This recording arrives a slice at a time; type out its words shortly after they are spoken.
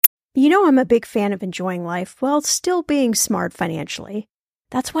You know I'm a big fan of enjoying life while still being smart financially.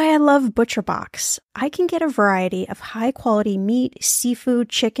 That's why I love ButcherBox. I can get a variety of high-quality meat, seafood,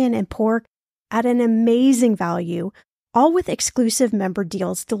 chicken, and pork at an amazing value, all with exclusive member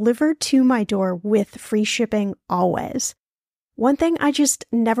deals delivered to my door with free shipping always. One thing I just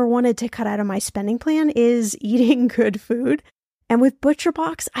never wanted to cut out of my spending plan is eating good food. And with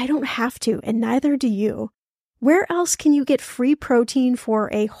ButcherBox, I don't have to, and neither do you. Where else can you get free protein for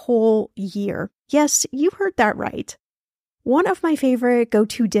a whole year? Yes, you heard that right. One of my favorite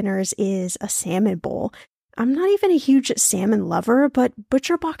go-to dinners is a salmon bowl. I'm not even a huge salmon lover, but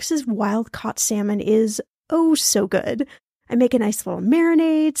ButcherBox's wild-caught salmon is oh so good. I make a nice little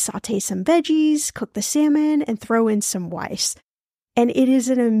marinade, saute some veggies, cook the salmon, and throw in some rice. And it is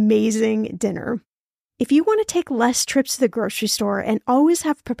an amazing dinner. If you want to take less trips to the grocery store and always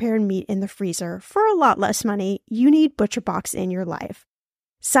have prepared meat in the freezer for a lot less money, you need ButcherBox in your life.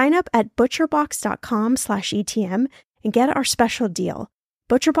 Sign up at butcherbox.com/ETM and get our special deal.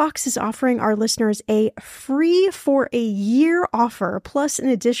 ButcherBox is offering our listeners a free for a year offer plus an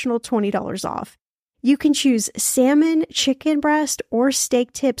additional $20 off. You can choose salmon, chicken breast, or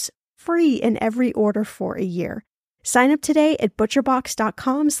steak tips free in every order for a year. Sign up today at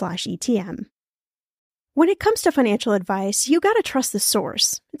butcherbox.com/ETM. When it comes to financial advice, you gotta trust the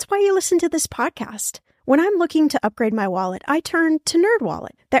source. It's why you listen to this podcast. When I'm looking to upgrade my wallet, I turn to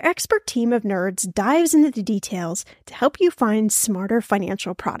NerdWallet. Their expert team of nerds dives into the details to help you find smarter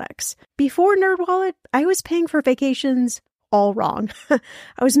financial products. Before NerdWallet, I was paying for vacations all wrong.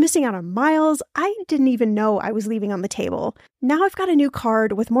 I was missing out on miles I didn't even know I was leaving on the table. Now I've got a new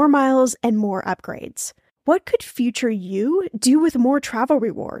card with more miles and more upgrades. What could future you do with more travel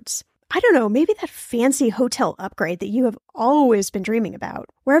rewards? I don't know, maybe that fancy hotel upgrade that you have always been dreaming about.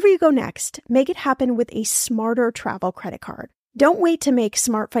 Wherever you go next, make it happen with a smarter travel credit card. Don't wait to make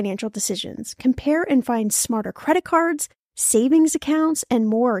smart financial decisions. Compare and find smarter credit cards, savings accounts, and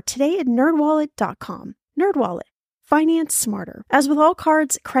more today at nerdwallet.com. NerdWallet. Finance smarter. As with all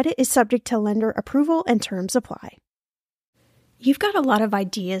cards, credit is subject to lender approval and terms apply. You've got a lot of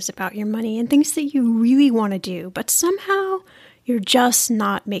ideas about your money and things that you really want to do, but somehow you're just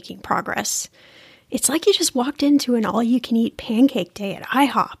not making progress. It's like you just walked into an all-you-can-eat pancake day at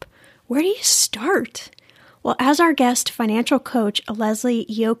IHOP. Where do you start? Well, as our guest financial coach Lesley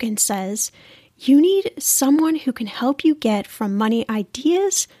Ihionkhan says, you need someone who can help you get from money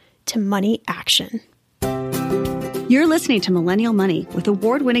ideas to money action. You're listening to Millennial Money with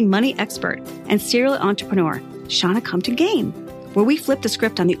award-winning money expert and serial entrepreneur, Shauna Come to Game, where we flip the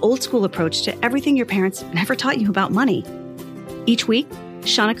script on the old-school approach to everything your parents never taught you about money. Each week,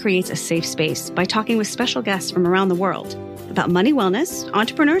 Shauna creates a safe space by talking with special guests from around the world about money wellness,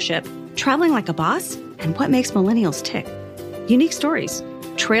 entrepreneurship, traveling like a boss, and what makes millennials tick. Unique stories,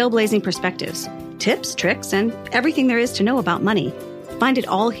 trailblazing perspectives, tips, tricks, and everything there is to know about money. Find it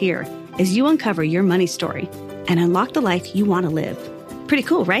all here as you uncover your money story and unlock the life you want to live. Pretty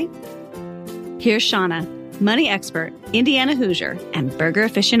cool, right? Here's Shauna, money expert, Indiana Hoosier, and burger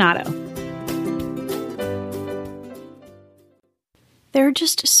aficionado. There are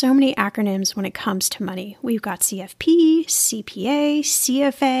just so many acronyms when it comes to money. We've got CFP, CPA,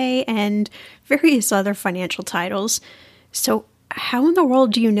 CFA, and various other financial titles. So how in the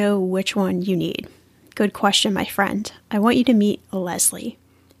world do you know which one you need? Good question, my friend. I want you to meet Lesley.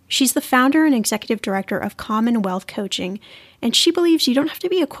 She's the founder and executive director of Commonwealth Coaching, and she believes you don't have to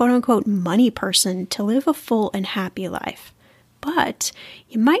be a quote-unquote money person to live a full and happy life. But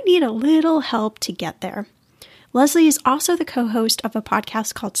you might need a little help to get there. Lesley is also the co-host of a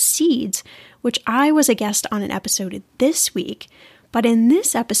podcast called Seeds, which I was a guest on an episode this week. But in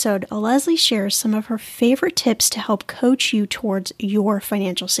this episode, Lesley shares some of her favorite tips to help coach you towards your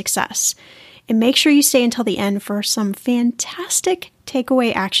financial success. And make sure you stay until the end for some fantastic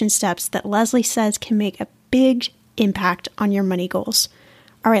takeaway action steps that Lesley says can make a big impact on your money goals.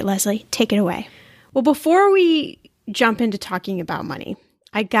 All right, Lesley, take it away. Well, before we jump into talking about money,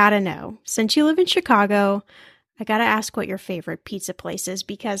 I gotta know, since you live in Chicago, I got to ask what your favorite pizza place is,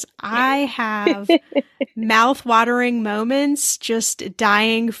 because I have mouth-watering moments just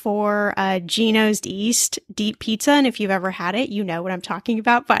dying for Gino's East deep pizza. And if you've ever had it, you know what I'm talking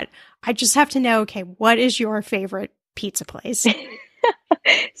about. But I just have to know, okay, what is your favorite pizza place?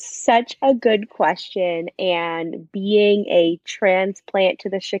 Such a good question. And being a transplant to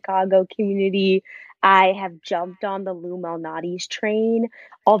the Chicago community, I have jumped on the Lou Malnati's train.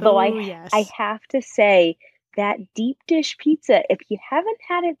 Although Yes. I have to say, that deep dish pizza, if you haven't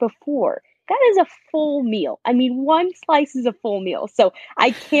had it before, that is a full meal. I mean, one slice is a full meal. So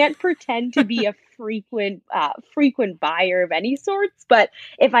I can't pretend to be a frequent buyer of any sorts. But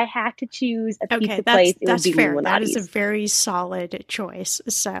if I had to choose a Okay, pizza place, it would that's be fair. That is a Luminati's. very solid choice.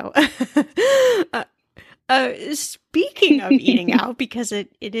 So, uh, speaking of eating out, because it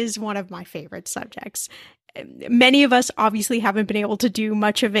is one of my favorite subjects. Many of us obviously haven't been able to do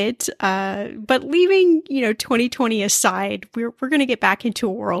much of it, but leaving 2020 aside, we're going to get back into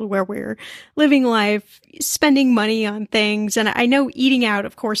a world where we're living life, spending money on things, and I know eating out,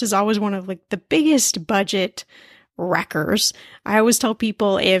 of course, is always one of like the biggest budget wreckers. I always tell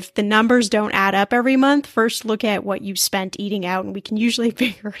people if the numbers don't add up every month, first look at what you spent eating out and we can usually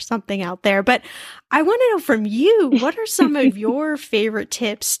figure something out there. But I want to know from you, what are some of your favorite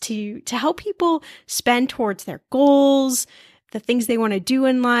tips to help people spend towards their goals, the things they want to do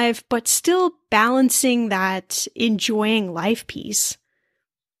in life, but still balancing that enjoying life piece?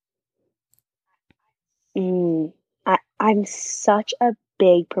 I'm such a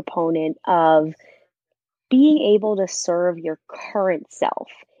big proponent of being able to serve your current self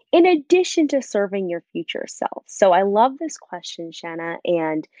in addition to serving your future self. So I love this question, Shanna.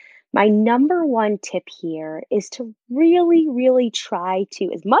 And my number one tip here is to really, really try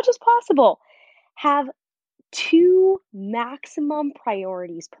to, as much as possible, have two maximum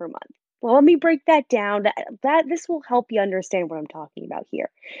priorities per month. Well, let me break that down. That this will help you understand what I'm talking about here.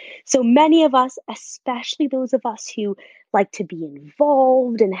 So many of us, especially those of us who like to be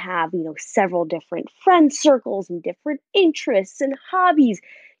involved and have, several different friend circles and different interests and hobbies,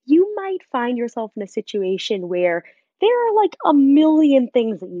 you might find yourself in a situation where there are like a million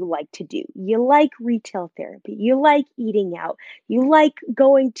things that you like to do. You like retail therapy, you like eating out, you like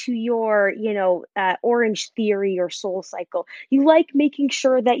going to your, Orange Theory or Soul Cycle. You like making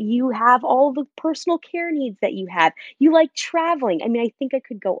sure that you have all the personal care needs that you have. You like traveling. I mean, I think I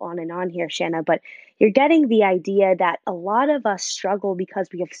could go on and on here, Shanna, but you're getting the idea that a lot of us struggle because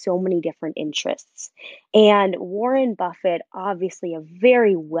we have so many different interests. And Warren Buffett, obviously a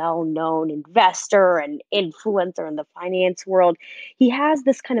very well known investor and influencer in the finance world, he has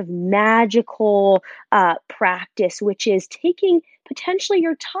this kind of magical practice, which is taking potentially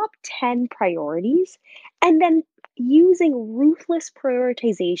your top 10 priorities and then using ruthless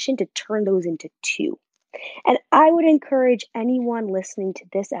prioritization to turn those into two. And I would encourage anyone listening to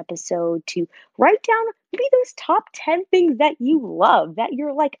this episode to write down maybe those top 10 things that you love, that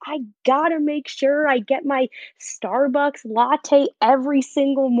you're like, I gotta make sure I get my Starbucks latte every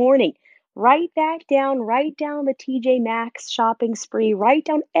single morning. Write that down, write down the TJ Maxx shopping spree, write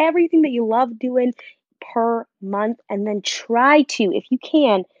down everything that you love doing per month, and then try to, if you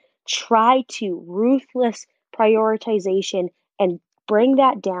can, try to ruthless prioritization and bring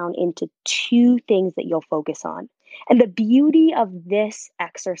that down into two things that you'll focus on. And the beauty of this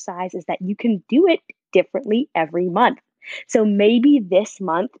exercise is that you can do it differently every month. So maybe this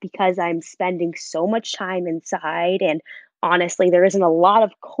month, because I'm spending so much time inside and honestly, there isn't a lot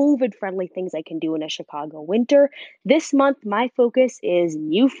of COVID friendly things I can do in a Chicago winter. This month, my focus is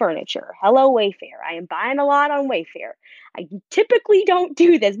new furniture. Hello, Wayfair. I am buying a lot on Wayfair. I typically don't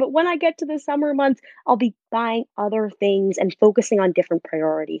do this, but when I get to the summer months, I'll be buying other things and focusing on different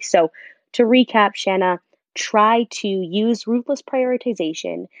priorities. So, to recap, Shanna, try to use ruthless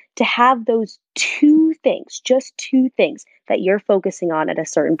prioritization to have those two things, just two things that you're focusing on at a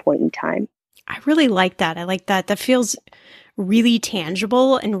certain point in time. I really like that. I like that. That feels really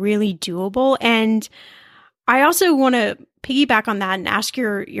tangible and really doable. And I also want to piggyback on that and ask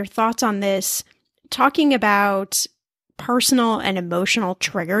your thoughts on this, talking about personal and emotional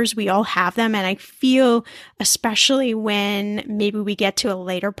triggers. We all have them. And I feel, especially when maybe we get to a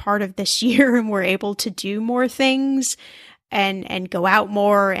later part of this year and we're able to do more things and go out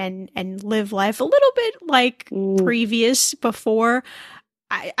more and live life a little bit like previous before,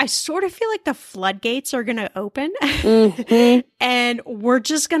 I sort of feel like the floodgates are going to open and we're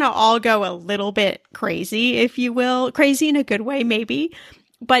just going to all go a little bit crazy, if you will, crazy in a good way, maybe,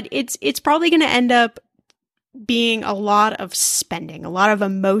 but it's probably going to end up being a lot of spending, a lot of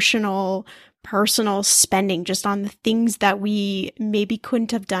emotional, personal spending just on the things that we maybe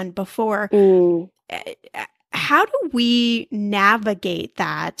couldn't have done before. How do we navigate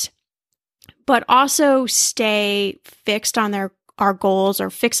that, but also stay fixed on our goals or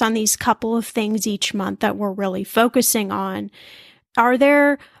fix on these couple of things each month that we're really focusing on? Are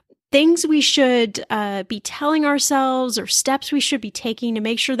there things we should be telling ourselves or steps we should be taking to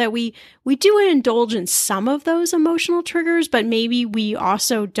make sure that we do indulge in some of those emotional triggers, but maybe we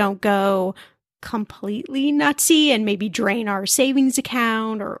also don't go completely nutsy and maybe drain our savings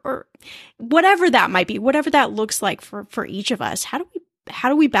account or whatever that might be, whatever that looks like for each of us? How do we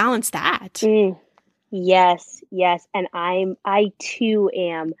we balance that? Yes, yes. And I too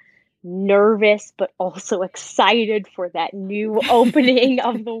am nervous, but also excited for that new opening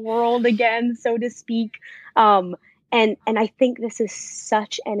of the world again, so to speak. Um, and I think this is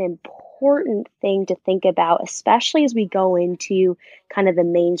such an important thing to think about, especially as we go into kind of the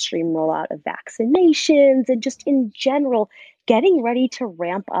mainstream rollout of vaccinations and just in general, getting ready to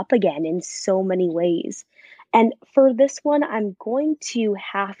ramp up again in so many ways. And for this one, I'm going to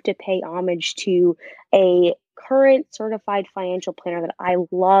have to pay homage to a current certified financial planner that I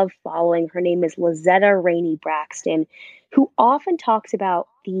love following. Her name is Lizetta Rainey Braxton, who often talks about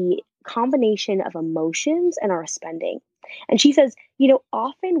the combination of emotions and our spending. And she says,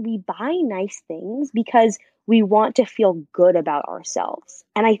 often we buy nice things because we want to feel good about ourselves.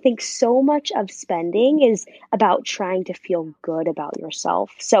 And I think so much of spending is about trying to feel good about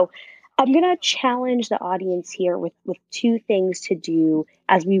yourself. So I'm going to challenge the audience here with two things to do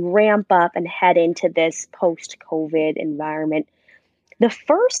as we ramp up and head into this post-COVID environment. The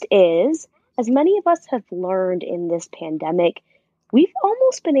first is, as many of us have learned in this pandemic, we've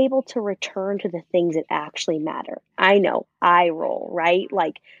almost been able to return to the things that actually matter. I know, eye roll, right?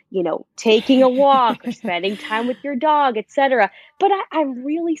 Like, taking a walk or spending time with your dog, etc. But I'm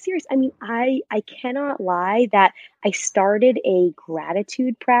really serious. I mean, I cannot lie that I started a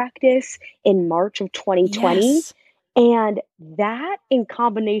gratitude practice in March of 2020. Yes. And that, in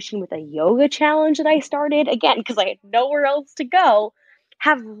combination with a yoga challenge that I started, again, because I had nowhere else to go,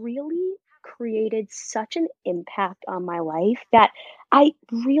 have really created such an impact on my life that I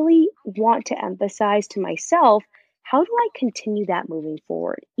really want to emphasize to myself, how do I continue that moving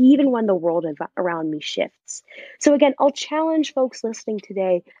forward, even when the world around me shifts? So again, I'll challenge folks listening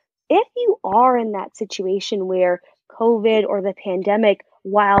today, if you are in that situation where COVID or the pandemic,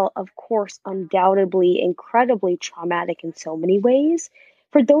 while of course undoubtedly incredibly traumatic in so many ways,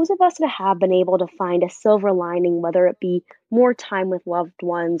 for those of us that have been able to find a silver lining, whether it be more time with loved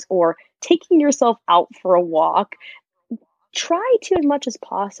ones or taking yourself out for a walk, try to, as much as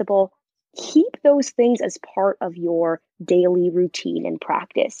possible, keep those things as part of your daily routine and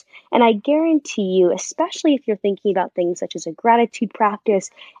practice. And I guarantee you, especially if you're thinking about things such as a gratitude practice,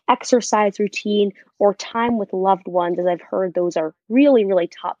 exercise routine, or time with loved ones, as I've heard those are really, really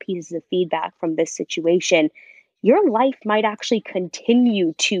top pieces of feedback from this situation, your life might actually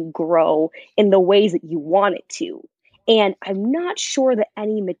continue to grow in the ways that you want it to. And I'm not sure that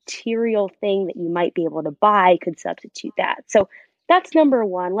any material thing that you might be able to buy could substitute that. So that's number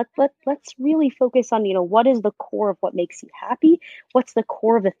one. Let's really focus on, what is the core of what makes you happy? What's the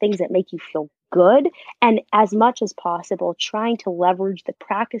core of the things that make you feel good? And as much as possible, trying to leverage the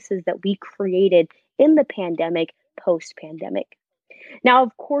practices that we created in the pandemic, post-pandemic. Now,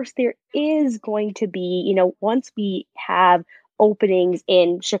 of course, there is going to be, once we have openings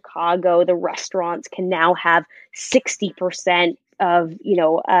in Chicago, the restaurants can now have 60% of,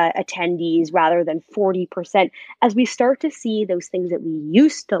 attendees rather than 40%, as we start to see those things that we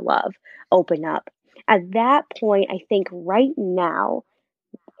used to love open up. At that point, I think right now,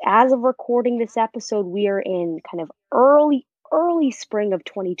 as of recording this episode, we are in kind of early spring of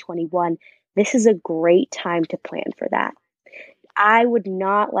 2021. This is a great time to plan for that. I would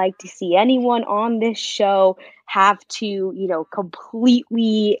not like to see anyone on this show have to,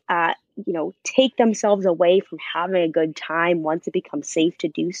 completely, take themselves away from having a good time once it becomes safe to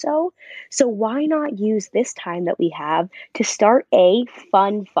do so. So why not use this time that we have to start a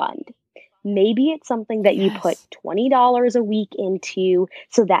fun fund? Maybe it's something that you put $20 a week into,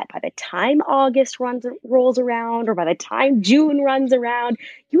 so that by the time August rolls around, or by the time June runs around,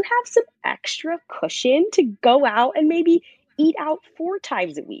 you have some extra cushion to go out and maybe eat out 4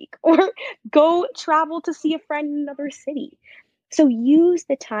 times a week, or go travel to see a friend in another city. So use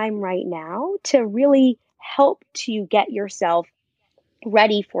the time right now to really help to get yourself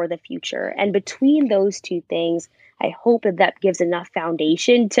ready for the future. And between those two things, I hope that gives enough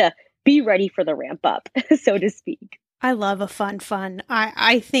foundation to be ready for the ramp up, so to speak. I love a fun.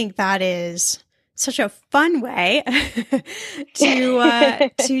 I think that is such a fun way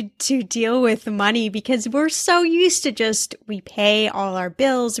to deal with money, because we're so used to we pay all our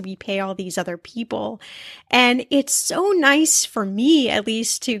bills, we pay all these other people. And it's so nice for me, at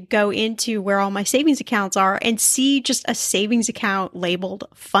least, to go into where all my savings accounts are and see just a savings account labeled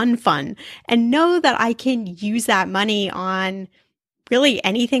fun and know that I can use that money on really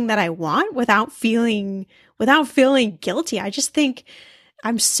anything that I want without feeling guilty. I just think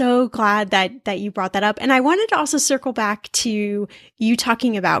I'm so glad that you brought that up. And I wanted to also circle back to you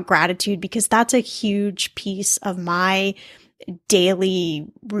talking about gratitude, because that's a huge piece of my daily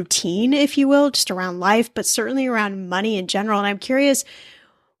routine, if you will, just around life, but certainly around money in general. And I'm curious,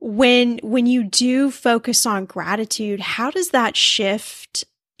 when you do focus on gratitude, how does that shift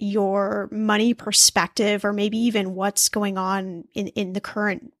your money perspective, or maybe even what's going on in the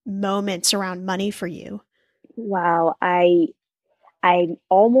current moments around money for you? Wow, I'm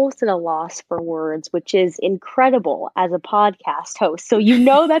almost at a loss for words, which is incredible as a podcast host. So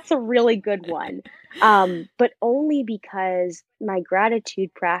that's a really good one. But only because my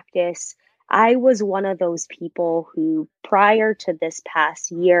gratitude practice, I was one of those people who prior to this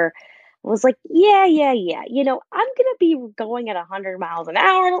past year was like, yeah, yeah, yeah. I'm gonna be going at 100 miles an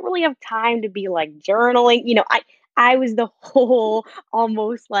hour. I don't really have time to be like journaling. I was the whole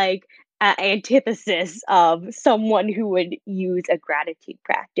almost like antithesis of someone who would use a gratitude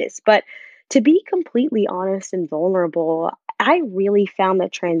practice. But to be completely honest and vulnerable, I really found the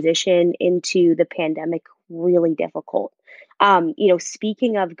transition into the pandemic really difficult.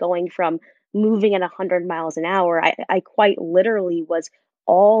 Speaking of going from moving at 100 miles an hour, I quite literally was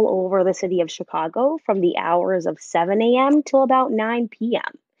all over the city of Chicago from the hours of 7 a.m. till about 9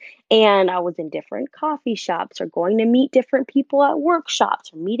 p.m. And I was in different coffee shops or going to meet different people at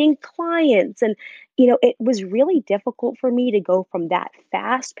workshops or meeting clients. And, it was really difficult for me to go from that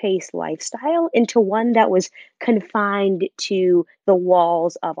fast paced lifestyle into one that was confined to the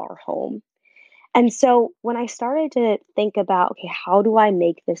walls of our home. And so when I started to think about, okay, how do I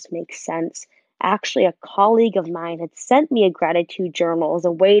make this make sense? Actually, a colleague of mine had sent me a gratitude journal as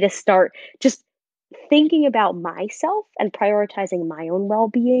a way to start just thinking about myself and prioritizing my own well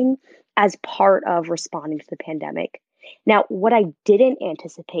being as part of responding to the pandemic. Now, what I didn't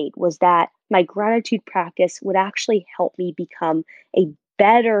anticipate was that my gratitude practice would actually help me become a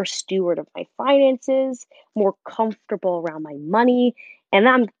better steward of my finances, more comfortable around my money. And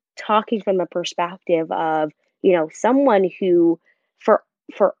I'm talking from the perspective of, someone who, for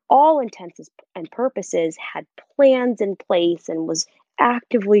for all intents and purposes, had plans in place and was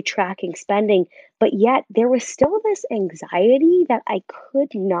actively tracking spending, but yet there was still this anxiety that I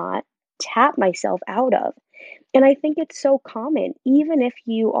could not tap myself out of. And I think it's so common, even if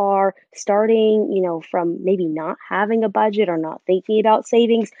you are starting, from maybe not having a budget or not thinking about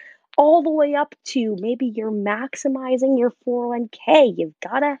savings, all the way up to maybe you're maximizing your 401k. You've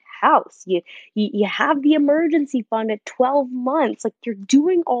got a house, you have the emergency fund at 12 months, like you're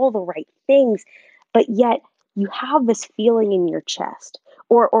doing all the right things, but yet you have this feeling in your chest.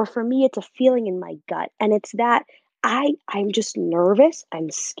 Or for me, it's a feeling in my gut. And it's that I'm just nervous,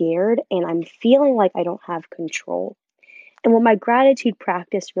 I'm scared, and I'm feeling like I don't have control. And what my gratitude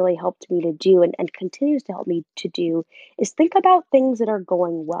practice really helped me to do and continues to help me to do is think about things that are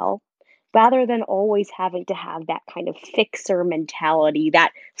going well rather than always having to have that kind of fixer mentality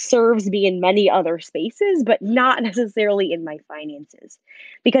that serves me in many other spaces, but not necessarily in my finances.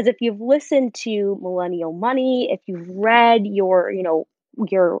 Because if you've listened to Millennial Money, if you've read your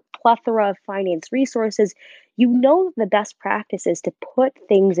plethora of finance resources, the best practice is to put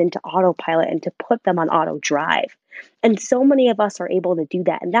things into autopilot and to put them on auto drive. And so many of us are able to do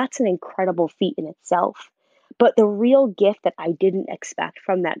that. And that's an incredible feat in itself. But the real gift that I didn't expect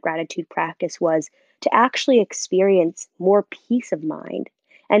from that gratitude practice was to actually experience more peace of mind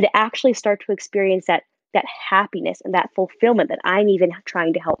and to actually start to experience that happiness and that fulfillment that I'm even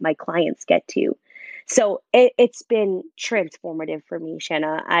trying to help my clients get to. So it's been transformative for me,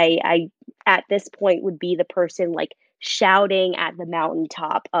 Shanna. I at this point would be the person like shouting at the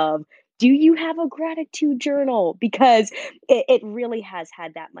mountaintop of, do you have a gratitude journal? Because it really has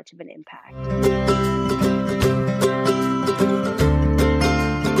had that much of an impact.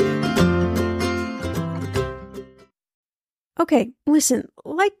 Okay, listen,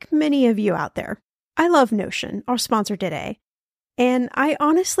 like many of you out there, I love Notion, our sponsor today. And I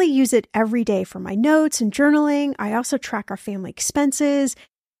honestly use it every day for my notes and journaling. I also track our family expenses,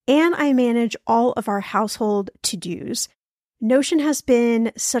 and I manage all of our household to-dos. Notion has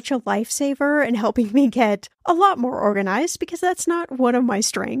been such a lifesaver in helping me get a lot more organized because that's not one of my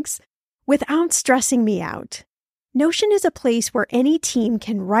strengths, without stressing me out. Notion is a place where any team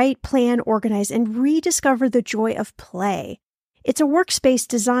can write, plan, organize, and rediscover the joy of play. It's a workspace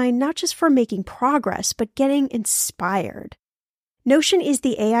designed not just for making progress, but getting inspired. Notion is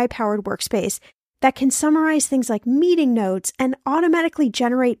the AI-powered workspace that can summarize things like meeting notes and automatically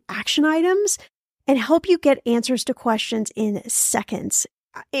generate action items and help you get answers to questions in seconds.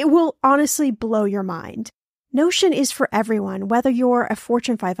 It will honestly blow your mind. Notion is for everyone, whether you're a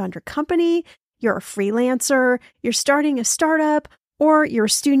Fortune 500 company, you're a freelancer, you're starting a startup, or you're a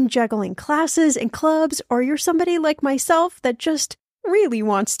student juggling classes and clubs, or you're somebody like myself that just really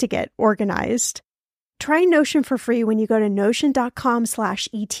wants to get organized. Try Notion for free when you go to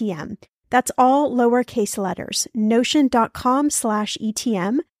notion.com/ETM. That's all lowercase letters,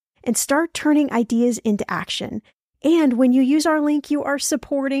 notion.com/ETM, and start turning ideas into action. And when you use our link, you are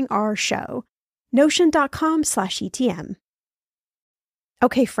supporting our show, notion.com/ETM.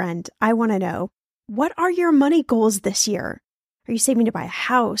 Okay, friend, I want to know, what are your money goals this year? Are you saving to buy a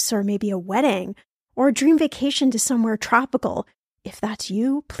house or maybe a wedding or a dream vacation to somewhere tropical? If that's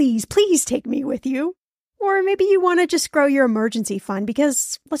you, please take me with you. Or maybe you want to just grow your emergency fund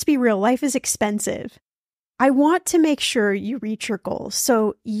because, let's be real, life is expensive. I want to make sure you reach your goals,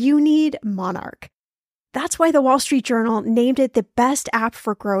 so you need Monarch. That's why the Wall Street Journal named it the best app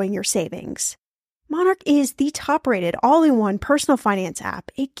for growing your savings. Monarch is the top-rated all-in-one personal finance app.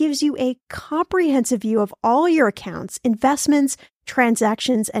 It gives you a comprehensive view of all your accounts, investments,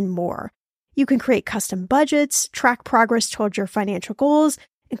 transactions, and more. You can create custom budgets, track progress towards your financial goals,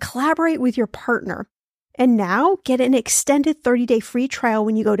 and collaborate with your partner. And now, get an extended 30-day free trial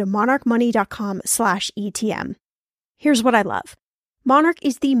when you go to monarchmoney.com/ETM. Here's what I love. Monarch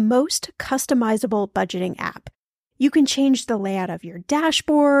is the most customizable budgeting app. You can change the layout of your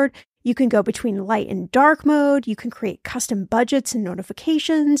dashboard. You can go between light and dark mode. You can create custom budgets and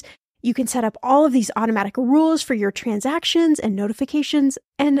notifications. You can set up all of these automatic rules for your transactions and notifications,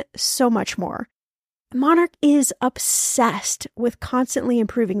 and so much more. Monarch is obsessed with constantly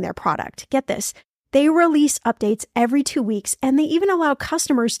improving their product. Get this. They release updates every 2 weeks, and they even allow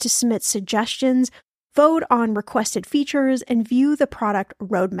customers to submit suggestions, vote on requested features, and view the product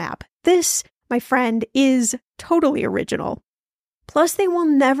roadmap. This, my friend, is totally original. Plus, they will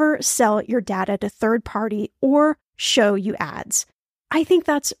never sell your data to third party or show you ads. I think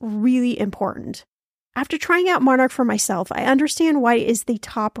that's really important. After trying out Monarch for myself, I understand why it is the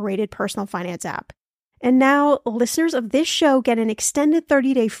top-rated personal finance app. And now, listeners of this show get an extended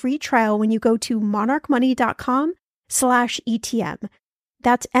 30-day free trial when you go to monarchmoney.com/ETM.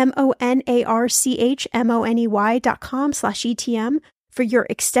 That's monarchmoney.com/ETM for your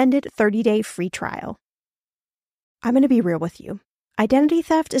extended 30-day free trial. I'm going to be real with you. Identity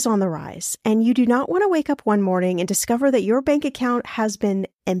theft is on the rise, and you do not want to wake up one morning and discover that your bank account has been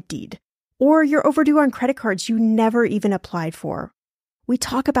emptied, or you're overdue on credit cards you never even applied for. We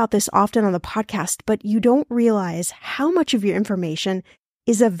talk about this often on the podcast, but you don't realize how much of your information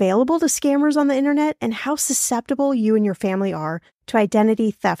is available to scammers on the internet and how susceptible you and your family are to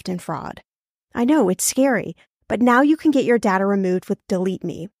identity theft and fraud. I know, it's scary, but now you can get your data removed with Delete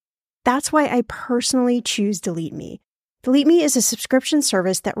Me. That's why I personally choose Delete Me. Delete Me is a subscription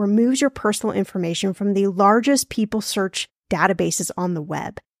service that removes your personal information from the largest people search databases on the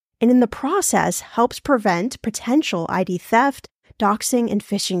web, and in the process helps prevent potential ID theft, doxing, and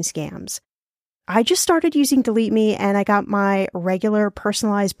phishing scams. I just started using Delete Me and I got my regular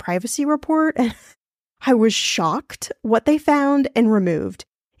personalized privacy report, and I was shocked what they found and removed.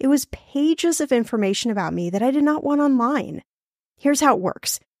 It was pages of information about me that I did not want online. Here's how it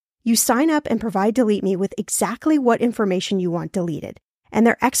works. You sign up and provide Delete Me with exactly what information you want deleted, and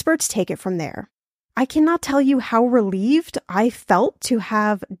their experts take it from there. I cannot tell you how relieved I felt to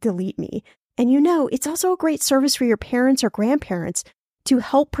have Delete Me. And it's also a great service for your parents or grandparents to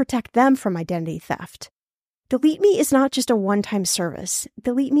help protect them from identity theft. Delete Me is not just a one-time service.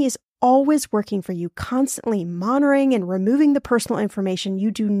 Delete Me is always working for you, constantly monitoring and removing the personal information you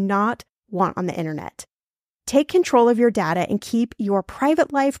do not want on the internet. Take control of your data and keep your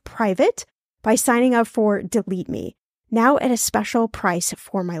private life private by signing up for Delete Me, now at a special price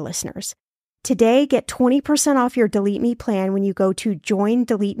for my listeners. Today, get 20% off your Delete Me plan when you go to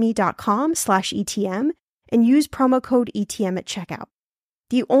joindeleteme.com/ETM and use promo code ETM at checkout.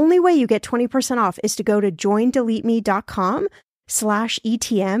 The only way you get 20% off is to go to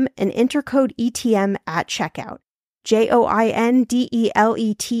joindeleteme.com/ETM and enter code ETM at checkout.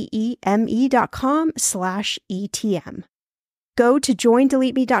 joindeleteme.com/ETM. Go to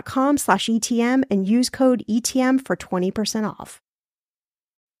joindeleteme.com/ETM and use code ETM for 20% off.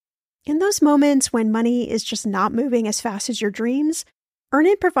 In those moments when money is just not moving as fast as your dreams,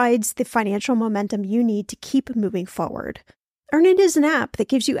 Earnin provides the financial momentum you need to keep moving forward. Earnin is an app that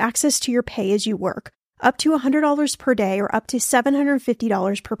gives you access to your pay as you work, up to $100 per day or up to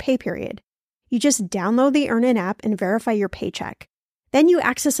 $750 per pay period. You just download the Earnin app and verify your paycheck. Then you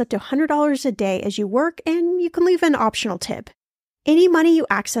access up to $100 a day as you work, and you can leave an optional tip. Any money you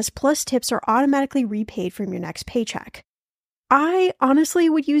access plus tips are automatically repaid from your next paycheck. I honestly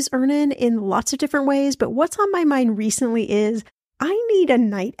would use Earnin in lots of different ways, but what's on my mind recently is I need a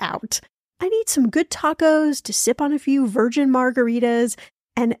night out. I need some good tacos to sip on a few virgin margaritas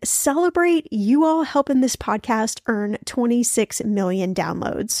and celebrate you all helping this podcast earn 26 million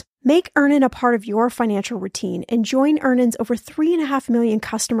downloads. Make Earnin a part of your financial routine and join Earnin's over 3.5 million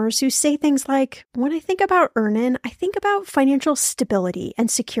customers who say things like, when I think about Earnin, I think about financial stability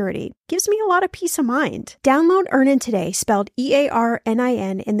and security. Gives me a lot of peace of mind. Download Earnin today, spelled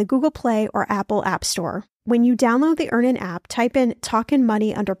EARNIN, in the Google Play or Apple App Store. When you download the Earnin app, type in Talkin'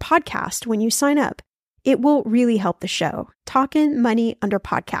 Money under podcast when you sign up. It will really help the show. Talkin' Money under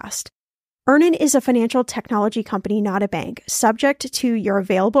podcast. Earnin is a financial technology company, not a bank, subject to your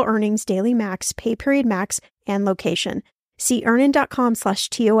available earnings, daily max, pay period max, and location. See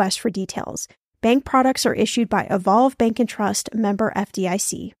earnin.com/TOS for details. Bank products are issued by Evolve Bank and Trust, member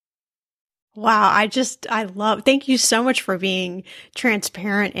FDIC. Wow, thank you so much for being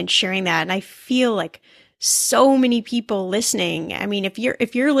transparent and sharing that. And I feel like so many people listening, I mean, if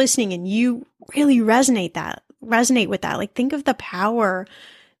you're listening and you really resonate with that, like think of the power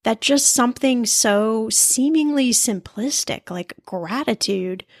that just something so seemingly simplistic like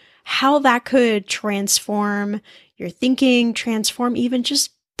gratitude, how that could transform your thinking, transform even just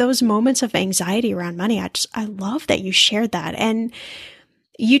those moments of anxiety around money. I love that you shared that. And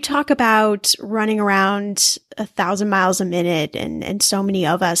you talk about running around 1,000 miles a minute, and so many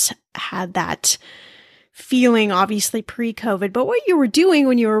of us had that feeling, obviously pre-COVID. But what you were doing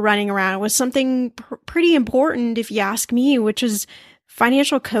when you were running around was something pretty important, if you ask me, which is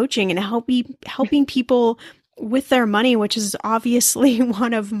financial coaching and helping people with their money, which is obviously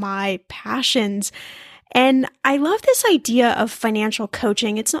one of my passions. And I love this idea of financial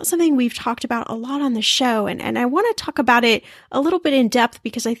coaching. It's not something we've talked about a lot on the show. And I want to talk about it a little bit in depth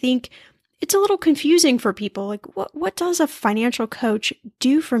because I think it's a little confusing for people. Like, what does a financial coach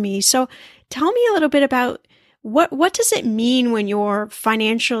do for me? So tell me a little bit about what does it mean when you're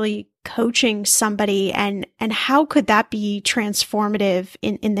financially coaching somebody, and how could that be transformative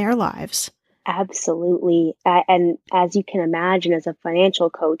in their lives? Absolutely. And as you can imagine, as a financial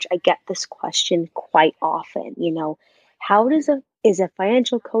coach, I get this question quite often. How is a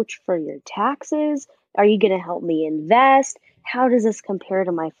financial coach for your taxes? Are you going to help me invest? How does this compare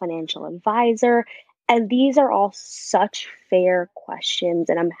to my financial advisor? And these are all such fair questions,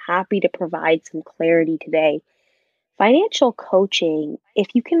 and I'm happy to provide some clarity today. Financial coaching,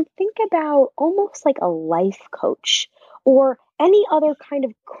 if you can think about almost like a life coach or any other kind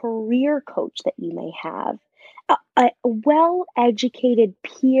of career coach that you may have, a well-educated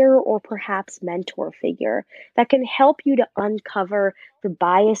peer or perhaps mentor figure that can help you to uncover the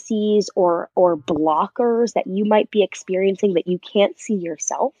biases or blockers that you might be experiencing that you can't see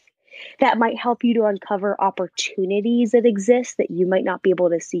yourself. That might help you to uncover opportunities that exist that you might not be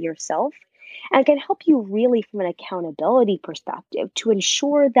able to see yourself, and can help you really from an accountability perspective to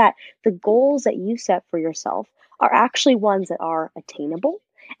ensure that the goals that you set for yourself are actually ones that are attainable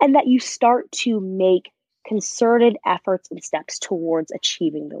and that you start to make concerted efforts and steps towards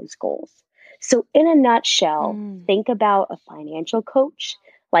achieving those goals. So in a nutshell, think about a financial coach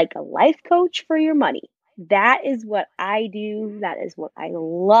like a life coach for your money. That is what I do. That is what I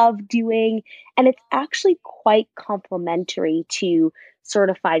love doing. And it's actually quite complementary to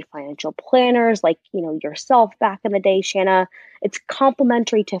certified financial planners like, yourself back in the day, Shanna. It's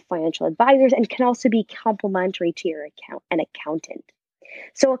complementary to financial advisors and can also be complementary to an accountant.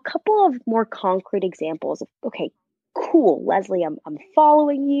 So a couple of more concrete examples of, okay, cool, Lesley, I'm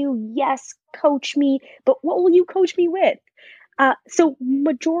following you. Yes, coach me, but what will you coach me with? So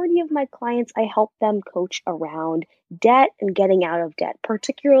majority of my clients, I help them coach around debt and getting out of debt,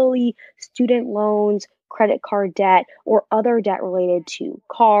 particularly student loans, credit card debt, or other debt related to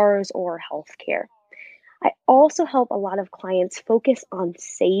cars or healthcare. I also help a lot of clients focus on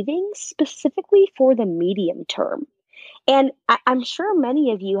savings specifically for the medium term. And I'm sure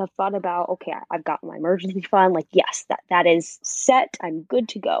many of you have thought about, okay, I've got my emergency fund. Like, yes, that is set. I'm good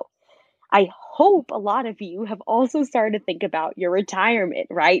to go. I hope a lot of you have also started to think about your retirement,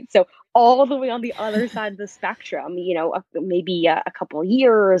 right? So all the way on the other side of the spectrum, maybe a couple of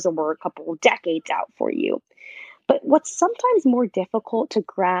years or a couple of decades out for you. But what's sometimes more difficult to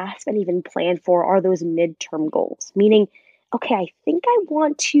grasp and even plan for are those midterm goals, meaning, okay, I think I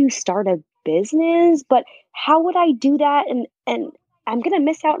want to start a business, but how would I do that? And I'm going to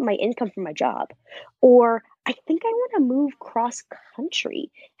miss out on my income from my job. Or I think I want to move cross country.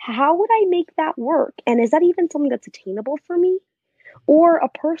 How would I make that work? And is that even something that's attainable for me? Or a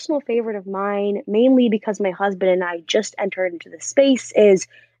personal favorite of mine, mainly because my husband and I just entered into the space, is,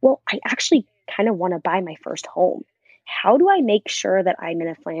 well, I actually kind of want to buy my first home. How do I make sure that I'm in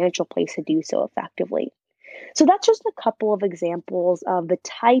a financial place to do so effectively? So that's just a couple of examples of the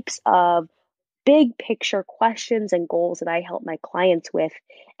types of big picture questions and goals that I help my clients with.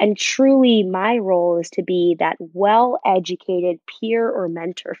 And truly, my role is to be that well educated peer or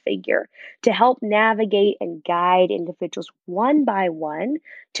mentor figure to help navigate and guide individuals one by one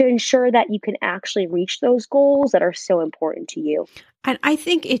to ensure that you can actually reach those goals that are so important to you. And I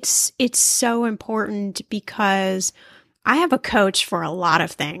think it's so important because I have a coach for a lot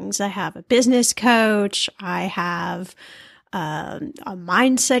of things. I have a business coach. I have a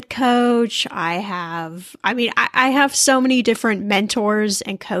mindset coach. I have so many different mentors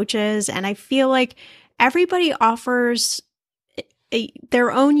and coaches, and I feel like everybody offers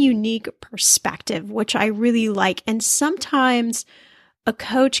their own unique perspective, which I really like. And sometimes a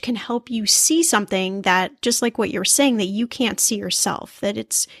coach can help you see something that, just like what you're saying, that you can't see yourself, that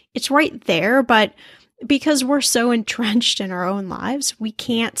it's right there, but because we're so entrenched in our own lives, we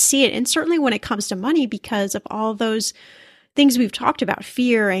can't see it. And certainly when it comes to money, because of all those things we've talked about,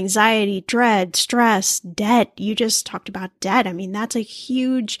 fear, anxiety, dread, stress, debt. You just talked about debt. I mean, that's a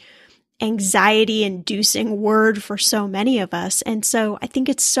huge anxiety inducing word for so many of us. And so I think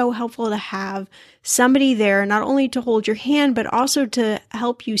it's so helpful to have somebody there, not only to hold your hand, but also to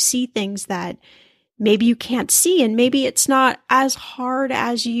help you see things that maybe you can't see. And maybe it's not as hard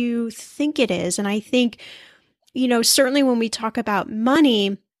as you think it is. And I think, certainly when we talk about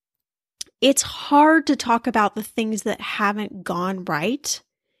money, it's hard to talk about the things that haven't gone right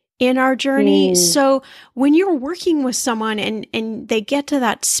in our journey. So when you're working with someone and they get to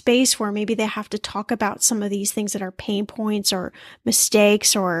that space where maybe they have to talk about some of these things that are pain points or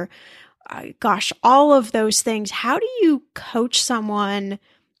mistakes or all of those things, how do you coach someone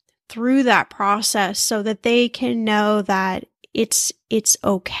through that process so that they can know that it's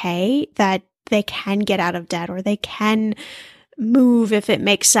okay, that they can get out of debt or they can move if it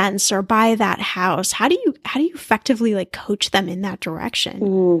makes sense or buy that house? How do you effectively coach them in that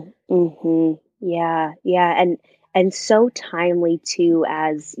direction? Yeah, and so timely too,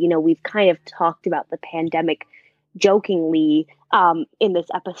 as we've kind of talked about the pandemic jokingly in this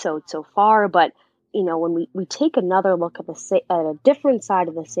episode so far, but when we take another look at at a different side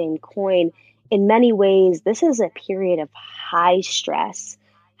of the same coin, in many ways, this is a period of high stress,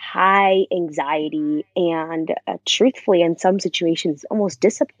 high anxiety, and truthfully, in some situations, almost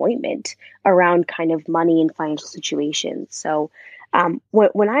disappointment around kind of money and financial situations. So,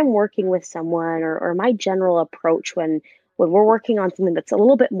 when I'm working with someone, or my general approach when we're working on something that's a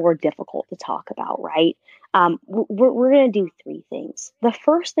little bit more difficult to talk about, right? We're going to do three things. The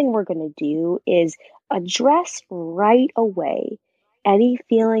first thing we're going to do is address right away any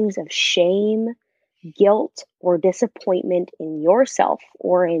feelings of shame, guilt, or disappointment in yourself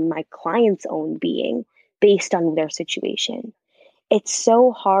or in my client's own being based on their situation. It's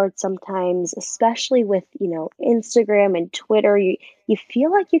so hard sometimes, especially with, Instagram and Twitter. You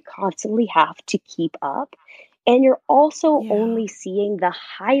feel like you constantly have to keep up, and you're also Yeah. only seeing the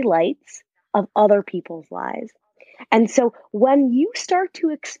highlights of other people's lives. And so when you start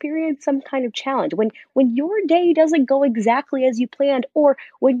to experience some kind of challenge, when your day doesn't go exactly as you planned, or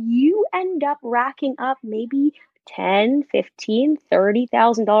when you end up racking up maybe 10, 15,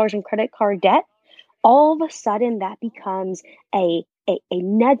 $30,000 in credit card debt, all of a sudden that becomes a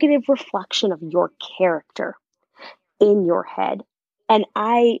negative reflection of your character in your head. And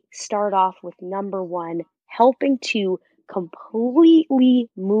I start off with number one, helping to completely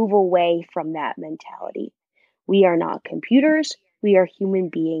move away from that mentality. We are not computers, we are human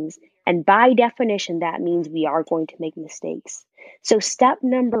beings. And by definition, that means we are going to make mistakes. So, step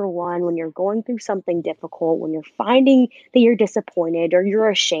number one, when you're going through something difficult, when you're finding that you're disappointed or you're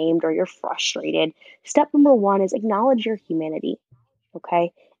ashamed or you're frustrated, step number one is acknowledge your humanity.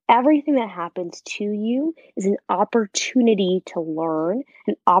 Okay. Everything that happens to you is an opportunity to learn,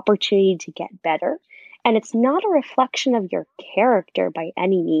 an opportunity to get better. And it's not a reflection of your character by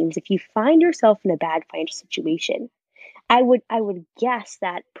any means. If you find yourself in a bad financial situation, I would guess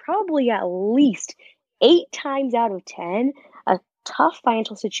that probably at least 8 times out of 10, a tough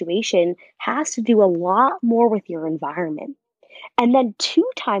financial situation has to do a lot more with your environment. And then 2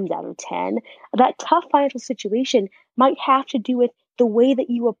 times out of 10, that tough financial situation might have to do with the way that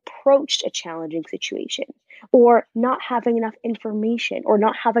you approached a challenging situation, or not having enough information, or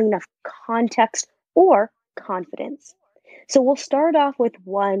not having enough context or confidence. So we'll start off with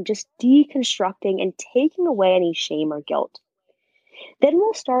one, just deconstructing and taking away any shame or guilt. Then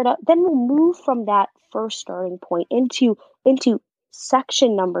we'll move from that first starting point into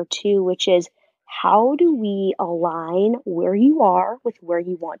section number two, which is how do we align where you are with where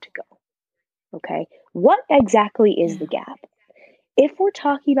you want to go? Okay. What exactly is the Yeah. gap? If we're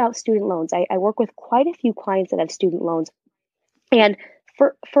talking about student loans, I work with quite a few clients that have student loans. And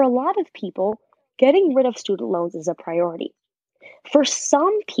for a lot of people, getting rid of student loans is a priority. For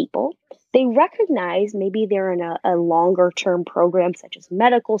some people, they recognize maybe they're in a longer term program such as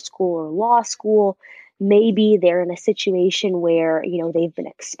medical school or law school. Maybe they're in a situation where, they've been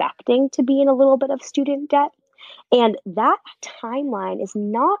expecting to be in a little bit of student debt. And that timeline is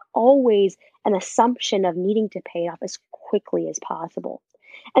not always an assumption of needing to pay it off as quickly as possible.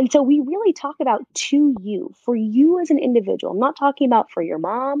 And so we really talk about to you, for you as an individual. I'm not talking about for your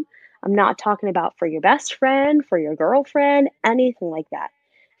mom. I'm not talking about for your best friend, for your girlfriend, anything like that.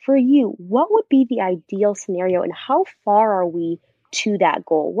 For you, what would be the ideal scenario and how far are we to that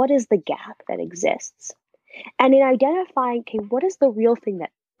goal? What is the gap that exists? And in identifying, okay, what is the real thing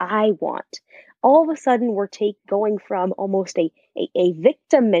that I want? All of a sudden, we're going from almost a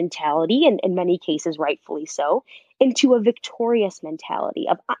victim mentality, and in many cases, rightfully so, into a victorious mentality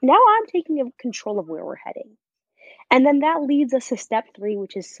of now I'm taking control of where we're heading. And then that leads us to step 3,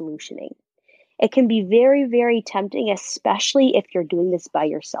 which is solutioning. It can be very, very tempting, especially if you're doing this by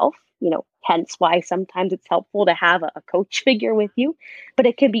yourself, hence why sometimes it's helpful to have a coach figure with you. But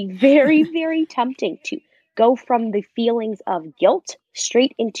it can be very, very tempting to go from the feelings of guilt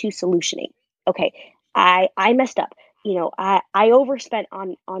straight into solutioning. Okay, I messed up. I overspent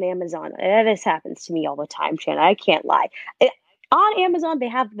on Amazon. This happens to me all the time, Shanna. I can't lie. On Amazon, they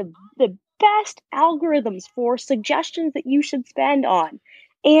have the best algorithms for suggestions that you should spend on.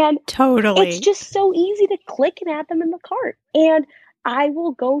 And Totally. It's just so easy to click and add them in the cart. And I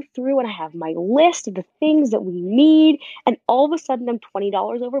will go through and I have my list of the things that we need. And all of a sudden, I'm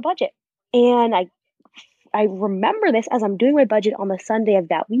 $20 over budget. And I remember this as I'm doing my budget on the Sunday of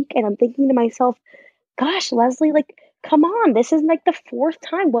that week. And I'm thinking to myself, gosh, Lesley, come on, this is the 4th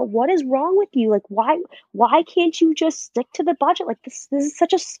time. What is wrong with you? Why can't you just stick to the budget? This is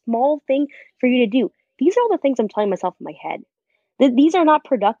such a small thing for you to do. These are all the things I'm telling myself in my head. These are not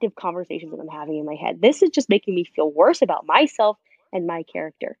productive conversations that I'm having in my head. This is just making me feel worse about myself and my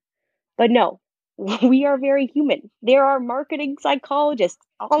character. But no, we are very human. There are marketing psychologists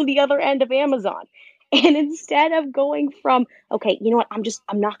on the other end of Amazon. And instead of going from, okay, you know what,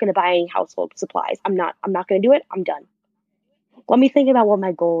 I'm not going to buy any household supplies. I'm not going to do it. I'm done. Let me think about what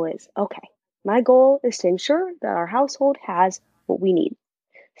my goal is. Okay, my goal is to ensure that our household has what we need.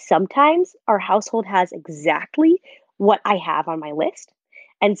 Sometimes our household has exactly what I have on my list.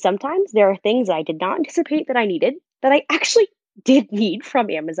 And sometimes there are things that I did not anticipate that I needed that I actually did need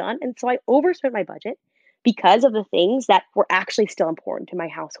from Amazon. And so I overspent my budget because of the things that were actually still important to my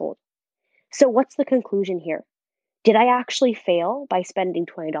household. So what's the conclusion here? Did I actually fail by spending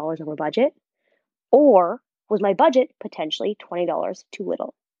 $20 over budget? Or was my budget potentially $20 too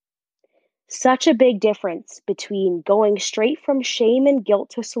little? Such a big difference between going straight from shame and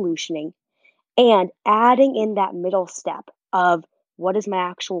guilt to solutioning and adding in that middle step of what is my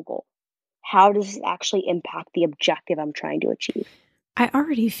actual goal? How does this actually impact the objective I'm trying to achieve? I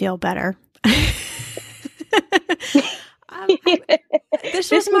already feel better.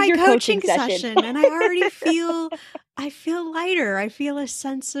 This was my your coaching session, and I feel lighter. I feel a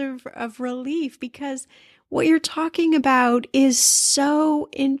sense of relief because what you're talking about is so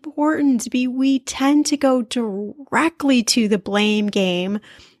important. We tend to go directly to the blame game,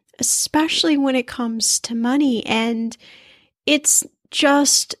 especially when it comes to money. And it's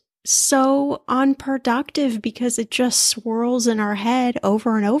just so unproductive because it just swirls in our head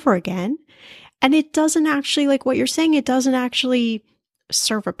over and over again. And it doesn't actually, like what you're saying, it doesn't actually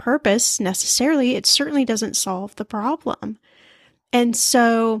serve a purpose necessarily. It certainly doesn't solve the problem. And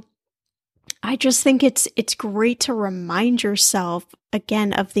so I just think it's great to remind yourself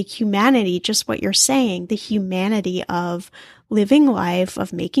again of the humanity, just what you're saying, the humanity of living life,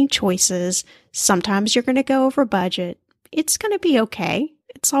 of making choices. Sometimes you're going to go over budget. It's going to be okay.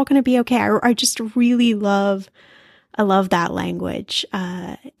 It's all going to be okay. I just really love that language.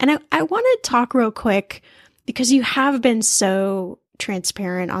 And I want to talk real quick because you have been so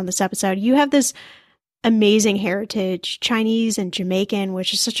transparent on this episode. You have this amazing heritage, Chinese and Jamaican,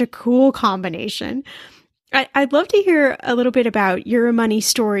 which is such a cool combination. I'd love to hear a little bit about your money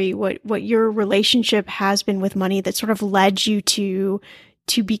story, what your relationship has been with money that sort of led you to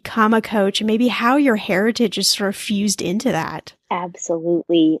become a coach, and maybe how your heritage is sort of fused into that.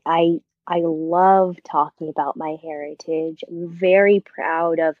 Absolutely. I love talking about my heritage. I'm very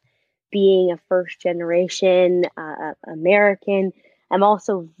proud of being a first generation American. I'm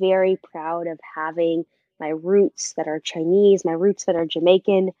also very proud of having my roots that are Chinese, my roots that are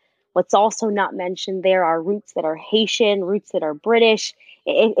Jamaican. What's also not mentioned there are roots that are Haitian, roots that are British.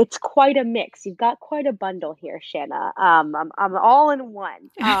 It's quite a mix. You've got quite a bundle here, Shanna. I'm all in one.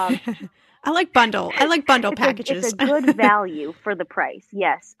 I like bundle packages. It's a good value for the price.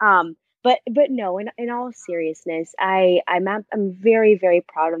 Yes. But no, in all seriousness, I'm very, very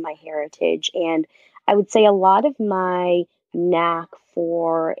proud of my heritage, and I would say a lot of my knack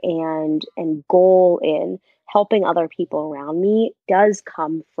for and goal in helping other people around me does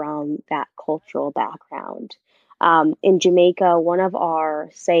come from that cultural background. In Jamaica, one of our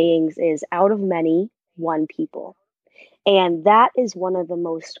sayings is out of many, one people. And that is one of the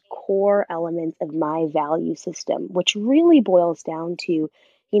most core elements of my value system, which really boils down to,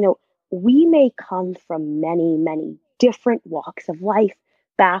 we may come from many, many different walks of life,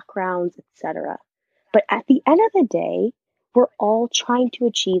 backgrounds, etc. But at the end of the day, we're all trying to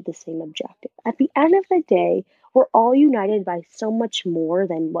achieve the same objective. At the end of the day, we're all united by so much more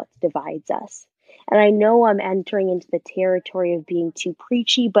than what divides us. And I know I'm entering into the territory of being too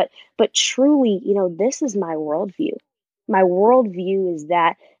preachy, but truly, this is my worldview. My worldview is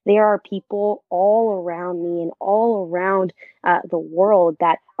that there are people all around me and all around the world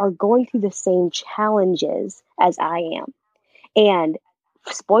that are going through the same challenges as I am. And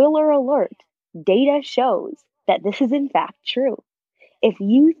spoiler alert, data shows that this is in fact true. If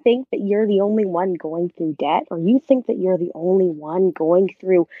you think that you're the only one going through debt, or you think that you're the only one going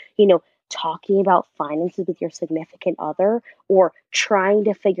through, talking about finances with your significant other, or trying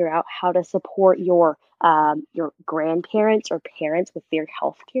to figure out how to support your grandparents or parents with their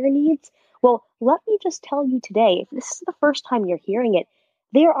healthcare needs, well, let me just tell you today, if this is the first time you're hearing it,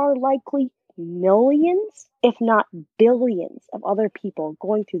 there are likely millions, if not billions, of other people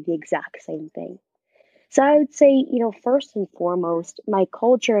going through the exact same thing. So I would say, first and foremost, my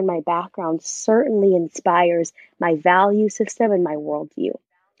culture and my background certainly inspires my value system and my worldview.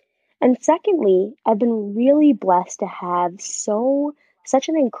 And secondly, I've been really blessed to have such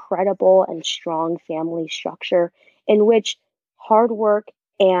an incredible and strong family structure in which hard work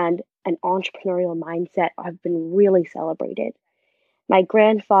and an entrepreneurial mindset have been really celebrated. My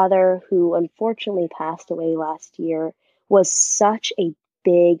grandfather, who unfortunately passed away last year, was such a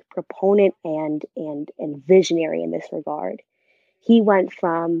big proponent and visionary in this regard. He went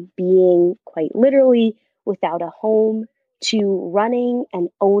from being quite literally without a home to running and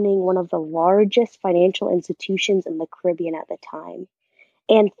owning one of the largest financial institutions in the Caribbean at the time.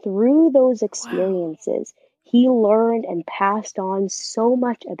 And through those Wow. experiences, he learned and passed on so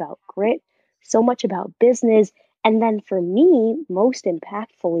much about grit, so much about business, and then for me, most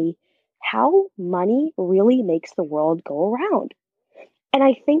impactfully, how money really makes the world go around. And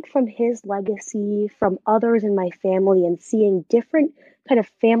I think from his legacy, from others in my family, and seeing different kind of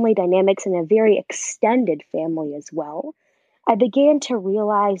family dynamics in a very extended family as well, I began to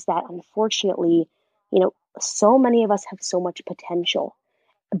realize that unfortunately, so many of us have so much potential,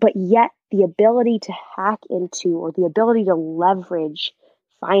 but yet the ability to hack into, or the ability to leverage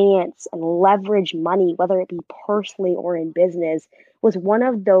finance and leverage money, whether it be personally or in business, was one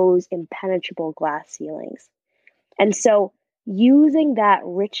of those impenetrable glass ceilings. And so, using that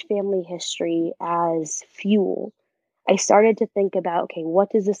rich family history as fuel, I started to think about, okay, what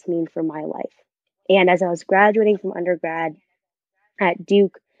does this mean for my life? And as I was graduating from undergrad at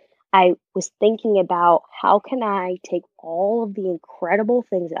Duke, I was thinking about how can I take all of the incredible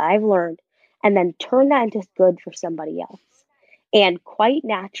things that I've learned and then turn that into good for somebody else. And quite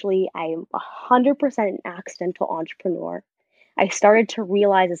naturally, I am 100% an accidental entrepreneur. I started to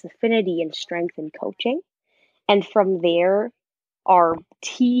realize this affinity and strength in coaching. And from there, our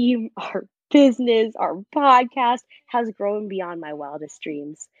team, our business, our podcast has grown beyond my wildest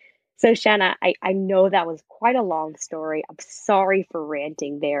dreams. So, Shanna, I know that was quite a long story. I'm sorry for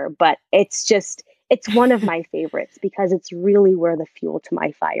ranting there, but it's one of my favorites because it's really where the fuel to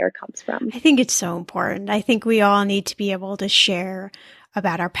my fire comes from. I think it's so important. I think we all need to be able to share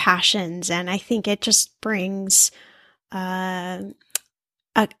about our passions. And I think it just brings uh,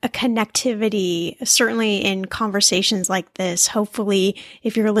 a connectivity, certainly in conversations like this. Hopefully,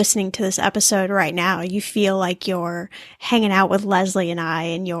 if you're listening to this episode right now, you feel like you're hanging out with Lesley and I,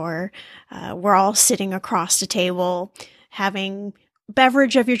 and we're all sitting across the table having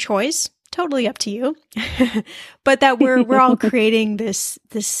beverage of your choice. Totally up to you, but that we're all creating this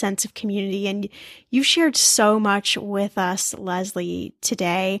sense of community. And you shared so much with us, Lesley,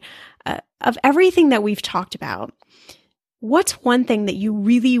 today, of everything that we've talked about. What's one thing that you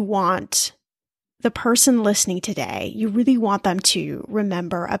really want the person listening today, you really want them to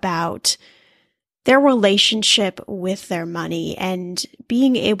remember about their relationship with their money and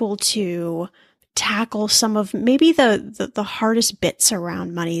being able to tackle some of maybe the hardest bits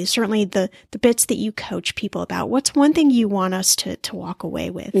around money, certainly the bits that you coach people about? What's one thing you want us to walk away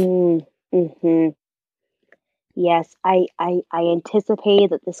with? Mm-hmm. Yes, I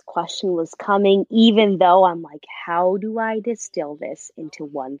anticipated that this question was coming, even though I'm like, how do I distill this into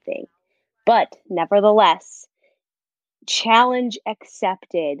one thing? But nevertheless, challenge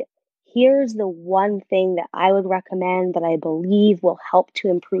accepted. Here's the one thing that I would recommend that I believe will help to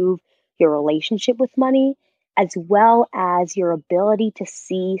improve your relationship with money, as well as your ability to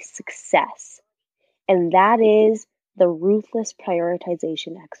see success. And that is the ruthless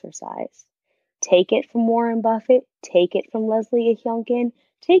prioritization exercise. Take it from Warren Buffett, take it from Lesley Ihionkhan,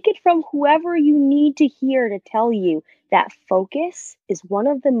 take it from whoever you need to hear to tell you that focus is one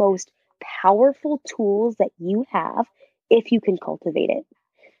of the most powerful tools that you have if you can cultivate it.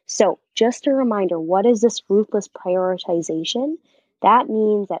 So, just a reminder, what is this ruthless prioritization? That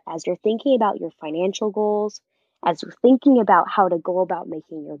means that as you're thinking about your financial goals, as you're thinking about how to go about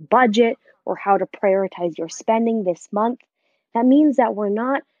making your budget or how to prioritize your spending this month, that means that we're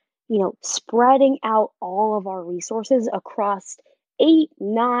not, spreading out all of our resources across 8,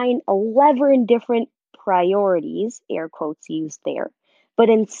 9, 11 different priorities, air quotes used there. But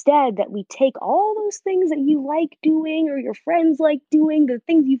instead, that we take all those things that you like doing or your friends like doing, the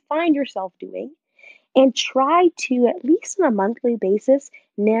things you find yourself doing, and try to, at least on a monthly basis,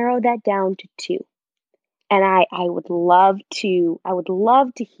 narrow that down to 2. And I would love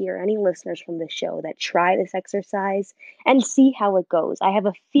to hear any listeners from the show that try this exercise and see how it goes. I have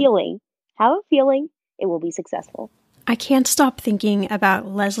a feeling it will be successful. I can't stop thinking about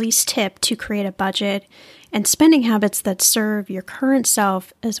Lesley's tip to create a budget and spending habits that serve your current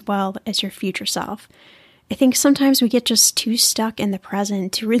self as well as your future self. I think sometimes we get just too stuck in the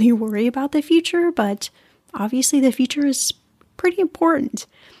present to really worry about the future, but obviously the future is pretty important.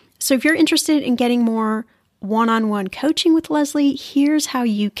 So if you're interested in getting more one-on-one coaching with Lesley, here's how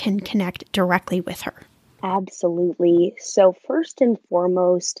you can connect directly with her. Absolutely. So first and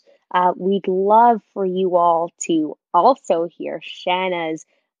foremost, we'd love for you all to also hear Shanna's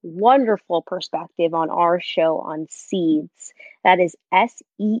wonderful perspective on our show on Seeds. That is SEEDS,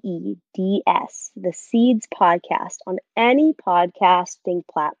 the Seeds podcast, on any podcasting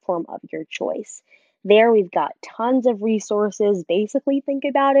platform of your choice. There we've got tons of resources. Basically, think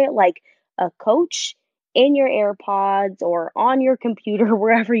about it like a coach in your AirPods or on your computer,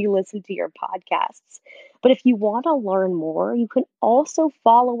 wherever you listen to your podcasts. But if you want to learn more, you can also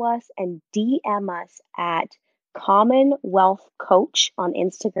follow us and DM us at Commonwealth Coach on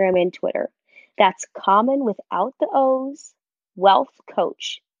Instagram and Twitter. That's Common without the O's, Wealth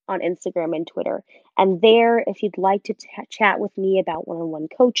Coach on Instagram and Twitter. And there, if you'd like to chat with me about one-on-one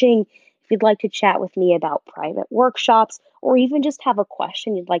coaching, if you'd like to chat with me about private workshops, or even just have a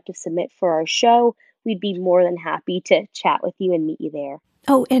question you'd like to submit for our show, we'd be more than happy to chat with you and meet you there.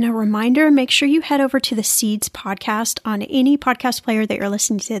 Oh, and a reminder, make sure you head over to the Seeds podcast on any podcast player that you're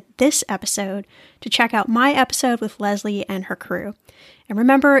listening to this episode to check out my episode with Lesley and her crew. And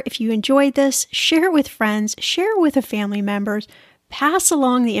remember, if you enjoyed this, share it with friends, share it with a family members, pass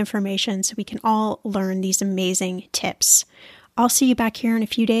along the information so we can all learn these amazing tips. I'll see you back here in a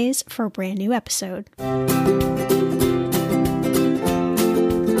few days for a brand new episode.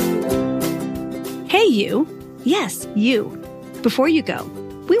 Hey, you. Yes, you. Before you go,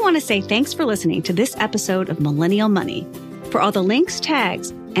 we want to say thanks for listening to this episode of Millennial Money. For all the links,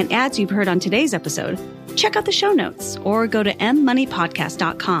 tags, and ads you've heard on today's episode, check out the show notes or go to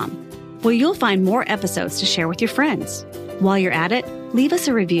mmoneypodcast.com, where you'll find more episodes to share with your friends. While you're at it, leave us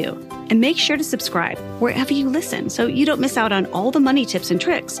a review and make sure to subscribe wherever you listen so you don't miss out on all the money tips and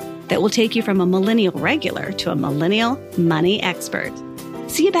tricks that will take you from a millennial regular to a millennial money expert.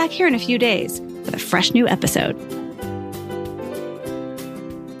 See you back here in a few days with a fresh new episode.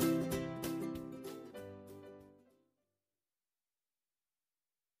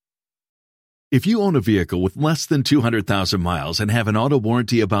 If you own a vehicle with less than 200,000 miles and have an auto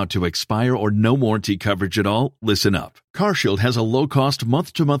warranty about to expire or no warranty coverage at all, listen up. CarShield has a low-cost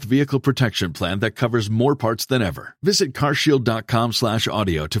month-to-month vehicle protection plan that covers more parts than ever. Visit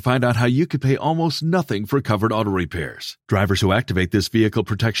carshield.com/audio to find out how you could pay almost nothing for covered auto repairs. Drivers who activate this vehicle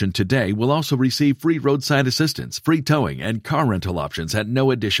protection today will also receive free roadside assistance, free towing, and car rental options at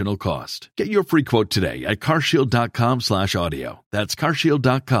no additional cost. Get your free quote today at carshield.com/audio. That's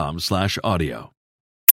carshield.com/audio.